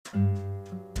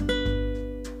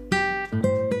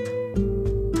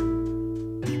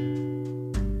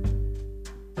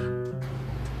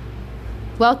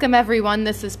Welcome, everyone.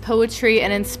 This is Poetry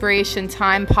and Inspiration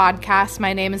Time podcast.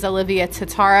 My name is Olivia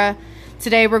Tatara.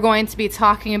 Today, we're going to be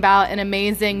talking about an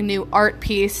amazing new art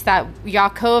piece that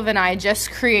Yaakov and I just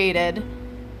created.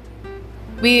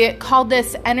 We called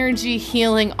this energy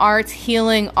healing art,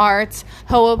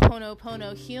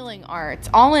 Ho'oponopono healing art,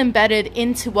 all embedded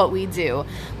into what we do.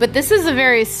 But this is a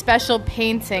very special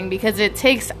painting because it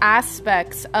takes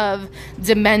aspects of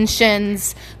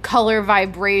dimensions, color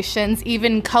vibrations,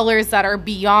 even colors that are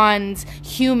beyond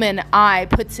human eye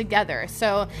put together.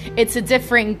 So it's a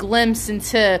different glimpse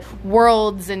into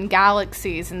worlds and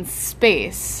galaxies and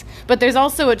space. But there's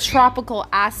also a tropical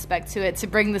aspect to it to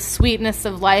bring the sweetness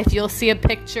of life. You'll see a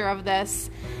picture of this.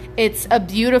 It's a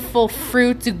beautiful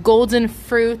fruit, golden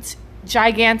fruit,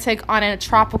 gigantic on a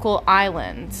tropical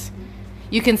island.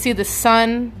 You can see the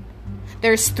sun.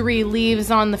 There's 3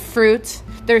 leaves on the fruit.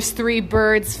 There's 3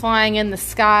 birds flying in the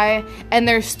sky. And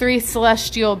there's 3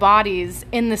 celestial bodies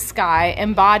in the sky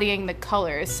embodying the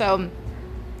colors. So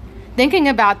thinking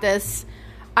about this,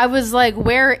 I was like,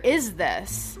 where is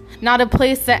this? Not a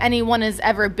place that anyone has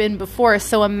ever been before,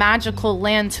 so a magical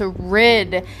land to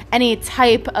rid any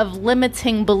type of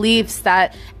limiting beliefs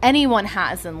that anyone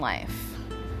has in life.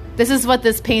 This is what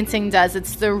this painting does.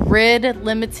 It's the rid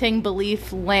limiting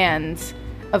belief land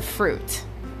of fruit.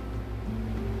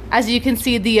 As you can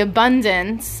see, the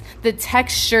abundance, the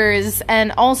textures,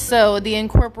 and also the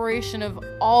incorporation of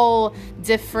all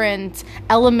different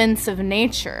elements of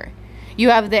nature. You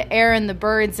have the air and the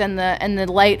birds and the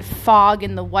light fog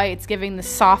and the whites giving the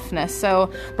softness.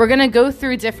 So we're going to go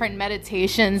through different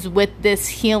meditations with this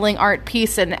healing art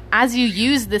piece. And as you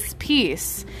use this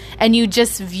piece and you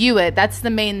just view it, that's the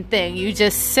main thing. You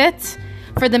just sit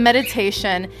for the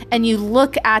meditation and you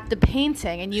look at the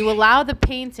painting and you allow the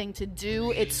painting to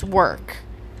do its work.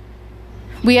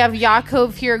 We have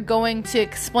Yaakov here going to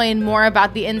explain more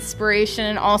about the inspiration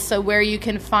and also where you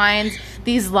can find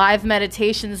these live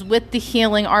meditations with the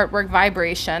healing artwork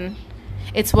vibration.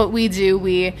 It's what we do.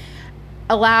 We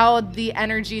allow the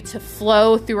energy to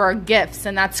flow through our gifts,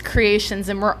 and that's creations,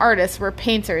 and we're artists, we're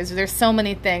painters. There's so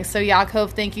many things. So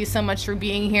Yaakov, thank you so much for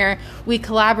being here. We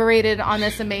collaborated on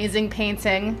this amazing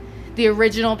painting, the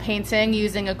original painting,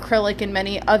 using acrylic and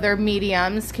many other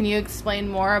mediums. Can you explain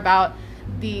more about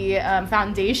the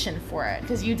foundation for it,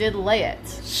 because you did lay it?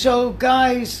 So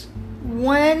guys,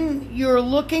 when you're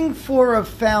looking for a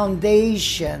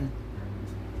foundation,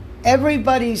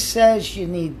 everybody says you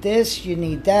need this, you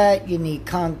need that, you need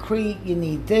concrete, you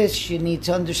need this, you need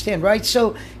to understand, right?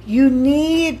 So you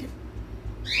need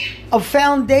a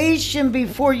foundation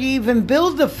before you even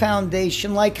build the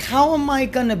foundation. Like, how am I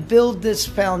going to build this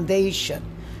foundation?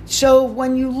 So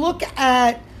when you look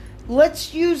at,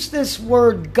 let's use this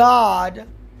word God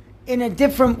in a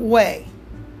different way.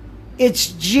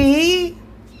 It's G-O-D.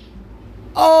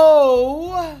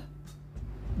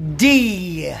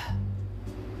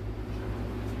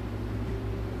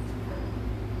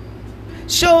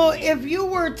 So if you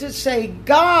were to say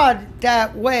God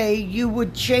that way, you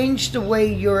would change the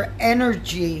way your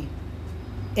energy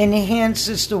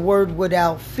enhances the word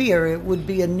without fear. It would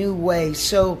be a new way.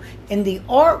 So in the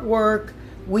artwork,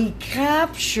 we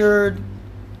captured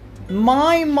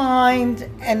my mind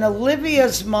and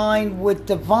Olivia's mind with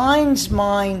Divine's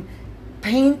mind,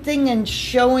 painting and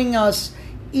showing us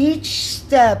each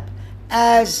step.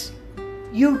 As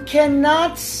you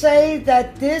cannot say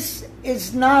that this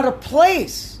is not a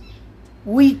place.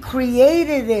 We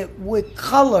created it with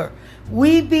color.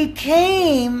 We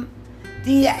became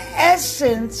the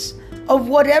essence of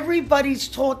what everybody's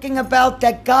talking about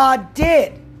that God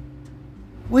did.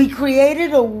 We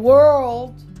created a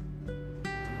world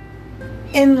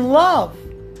in love,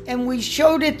 and we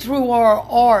showed it through our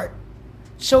art.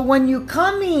 So when you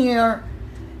come here,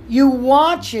 you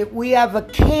watch it. We have a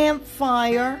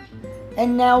campfire,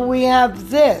 and now we have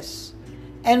this.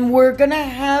 And we're going to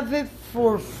have it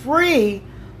for free.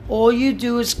 All you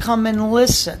do is come and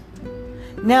listen.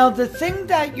 Now, the thing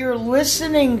that you're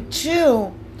listening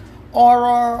to are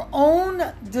our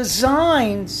own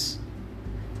designs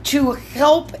to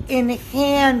help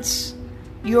enhance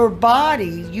your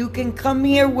body. You can come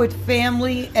here with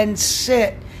family and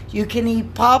sit. You can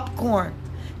eat popcorn.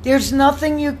 There's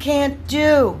nothing you can't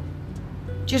do.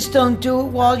 Just don't do it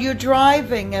while you're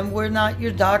driving, and we're not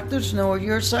your doctors nor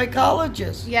your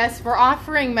psychologists. Yes, we're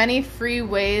offering many free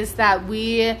ways that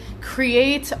we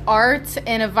create art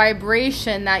in a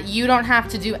vibration that you don't have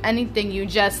to do anything. You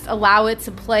just allow it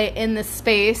to play in the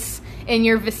space, in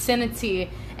your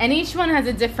vicinity, And each one has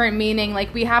a different meaning.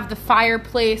 Like we have the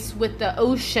fireplace with the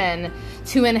ocean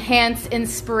to enhance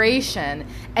inspiration.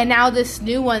 And now this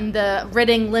new one, the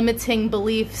ridding limiting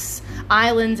beliefs,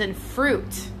 islands, and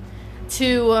fruit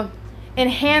to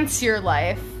enhance your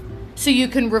life so you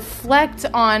can reflect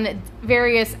on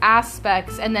various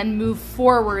aspects and then move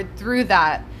forward through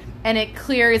that. And it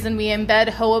clears, and we embed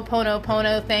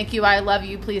Ho'oponopono. Thank you, I love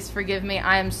you, please forgive me,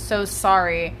 I am so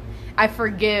sorry. I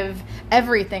forgive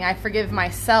everything. I forgive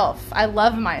myself. I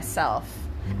love myself.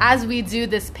 As we do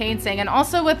this painting, and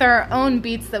also with our own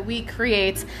beats that we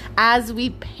create as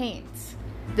we paint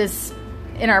this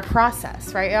in our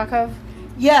process, right, Yaakov?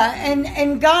 Yeah,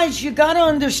 and guys, you got to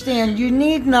understand, you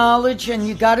need knowledge and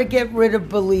you got to get rid of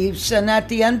beliefs. And at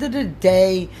the end of the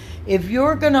day, if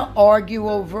you're going to argue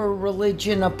over a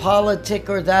religion, a politic,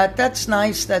 or that's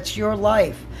nice. That's your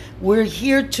life. We're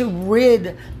here to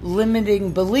rid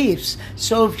limiting beliefs.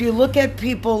 So if you look at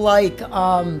people like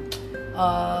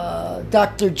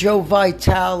Dr. Joe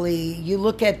Vitale, you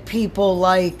look at people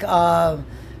like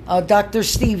Dr.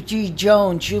 Steve G.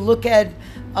 Jones, you look at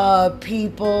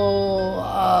people,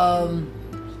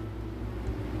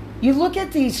 you look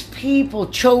at these people,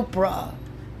 Chopra,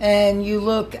 and you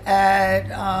look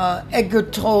at Edgar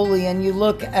Tolle, and you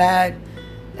look at...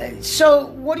 So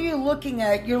what are you looking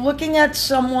at? You're looking at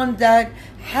someone that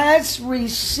has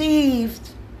received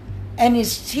and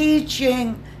is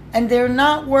teaching, and they're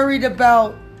not worried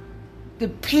about the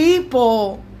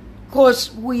people,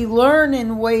 because we learn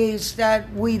in ways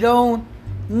that we don't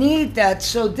need that.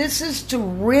 So this is to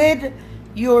rid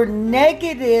your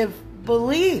negative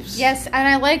beliefs. Yes, and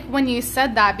I like when you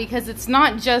said that, because it's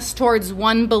not just towards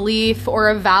one belief or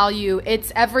a value.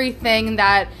 It's everything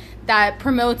that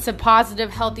promotes a positive,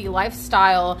 healthy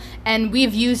lifestyle, and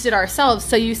we've used it ourselves.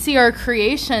 So you see our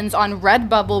creations on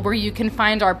Redbubble, where you can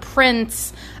find our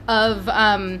prints of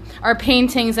our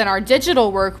paintings and our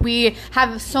digital work. We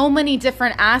have so many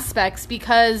different aspects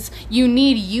because you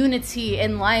need unity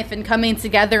in life and coming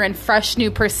together and fresh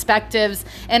new perspectives,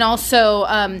 and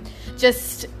also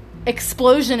just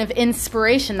explosion of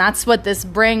inspiration. That's what this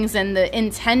brings, and the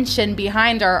intention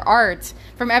behind our art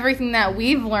from everything that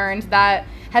we've learned that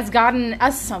has gotten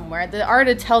us somewhere. The art,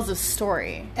 it tells a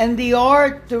story. And the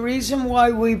art, the reason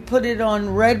why we put it on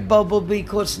Redbubble,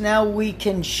 because now we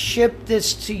can ship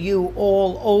this to you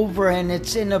all over, and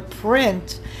it's in a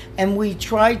print, and we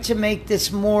try to make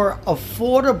this more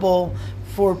affordable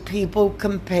for people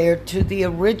compared to the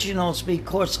originals,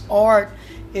 because art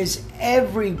is,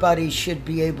 everybody should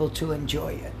be able to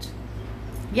enjoy it.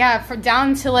 Yeah, for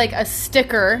down to like a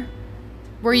sticker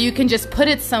where you can just put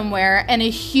it somewhere, and a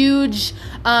huge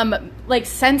like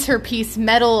centerpiece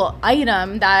metal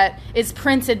item that is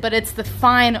printed, but it's the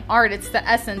fine art, it's the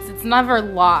essence, it's never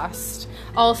lost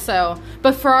also.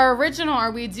 But for our original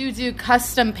art, we do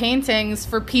custom paintings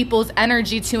for people's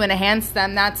energy to enhance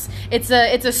them. It's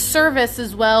a service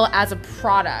as well as a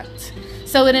product.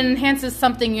 So it enhances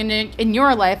something in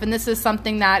your life, and this is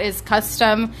something that is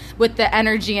custom with the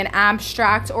energy and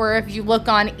abstract. Or if you look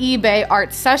on eBay,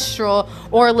 Artcestral,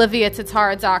 or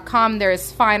OliviaTatara.com,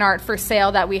 there's fine art for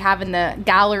sale that we have in the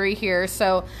gallery here.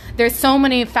 So there's so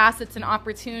many facets and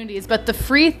opportunities. But the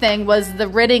free thing was the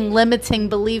ridding limiting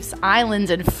beliefs,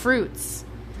 islands, and fruits,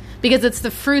 because it's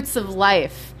the fruits of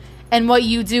life and what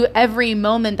you do every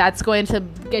moment that's going to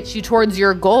get you towards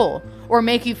your goal, or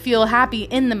make you feel happy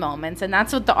in the moment. And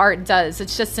that's what the art does.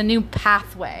 It's just a new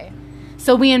pathway.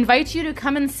 So we invite you to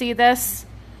come and see this.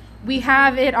 We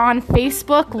have it on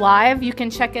Facebook Live. You can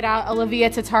check it out, Olivia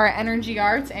Tatara Energy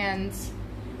Art and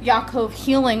Yaakov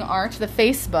Healing Art, the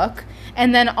Facebook.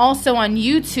 And then also on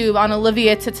YouTube, on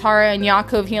Olivia Tatara and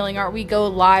Yaakov Healing Art, we go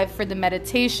live for the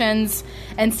meditations.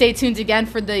 And stay tuned again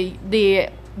for the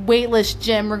weightless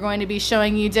gym. We're going to be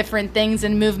showing you different things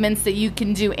and movements that you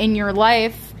can do in your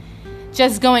life,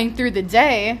 just going through the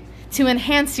day, to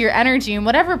enhance your energy in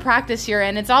whatever practice you're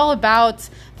in. It's all about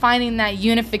finding that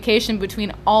unification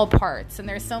between all parts, and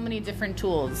there's so many different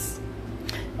tools.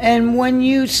 And when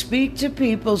you speak to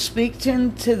people, speak to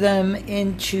them,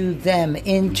 into them,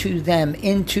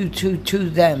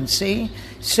 see?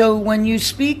 So when you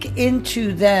speak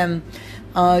into them,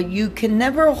 you can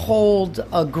never hold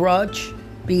a grudge,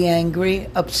 be angry,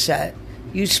 upset.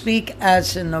 You speak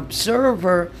as an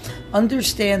observer,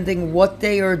 understanding what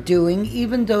they are doing,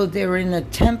 even though they're in a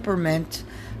temperament.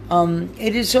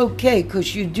 It is okay,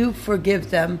 because you do forgive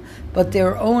them, but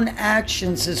their own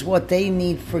actions is what they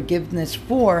need forgiveness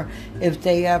for if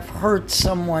they have hurt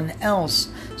someone else.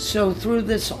 So through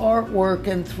this artwork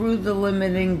and through the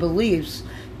limiting beliefs,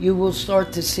 you will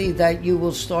start to see that you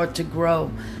will start to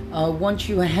grow. Once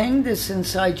you hang this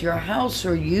inside your house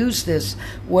or use this,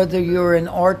 whether you're an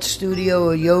art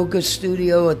studio, a yoga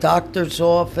studio, a doctor's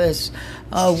office,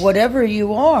 whatever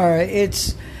you are,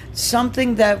 it's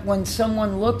something that when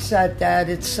someone looks at that,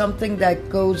 it's something that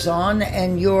goes on,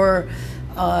 and you're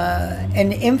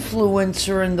an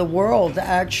influencer in the world.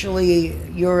 Actually,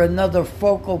 you're another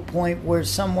focal point where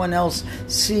someone else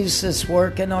sees this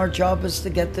work, and our job is to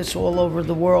get this all over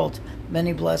the world.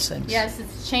 Many blessings. Yes,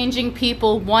 it's changing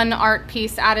people one art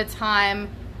piece at a time.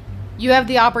 You have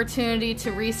the opportunity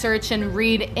to research and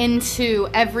read into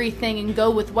everything and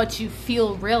go with what you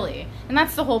feel really. And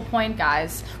that's the whole point,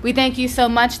 guys. We thank you so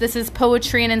much. This is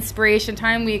Poetry and Inspiration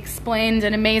Time. We explained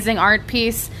an amazing art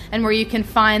piece and where you can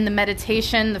find the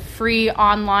meditation, the free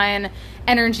online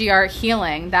energy art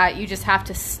healing that you just have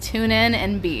to tune in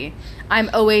and be. I'm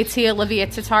OAT Olivia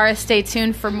Tatara. Stay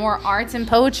tuned for more art and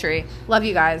poetry. Love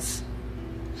you guys.